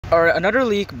Alright, another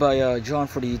leak by John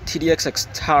for the TDX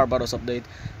Tower Battles update.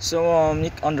 So on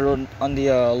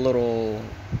the little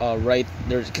right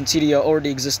there, you can see the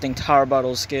already existing Tower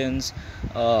Battle skins.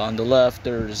 On the left,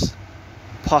 there's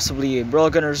possibly a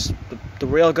railgunner's the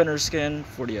railgunner skin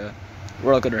for the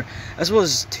railgunner, as well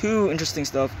as two interesting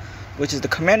stuff, which is the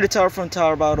Commander Tower from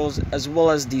Tower Battles, as well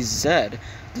as the Z.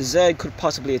 The Z could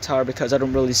possibly a tower because I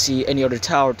don't really see any other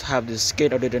tower to have this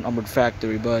skin other than Armored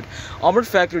Factory, but Armored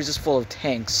Factory is just full of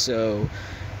tanks, so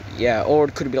yeah, or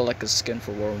it could be like a skin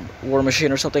for War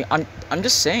Machine or something. I'm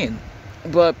just saying,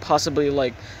 but possibly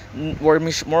like War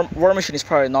Machine is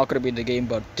probably not gonna be in the game,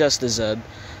 but just the Z.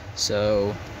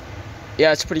 So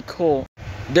yeah, it's pretty cool.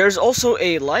 There's also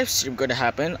a live stream gonna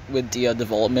happen with the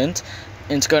development.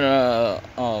 It's gonna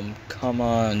come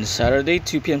on Saturday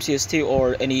 2 p.m. CST,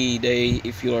 or any day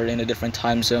if you are in a different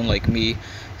time zone like me,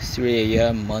 3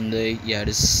 a.m. Monday. Yeah,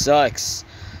 this sucks.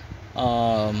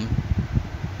 So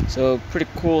pretty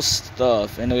cool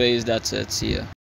stuff. Anyways, that's it. See ya.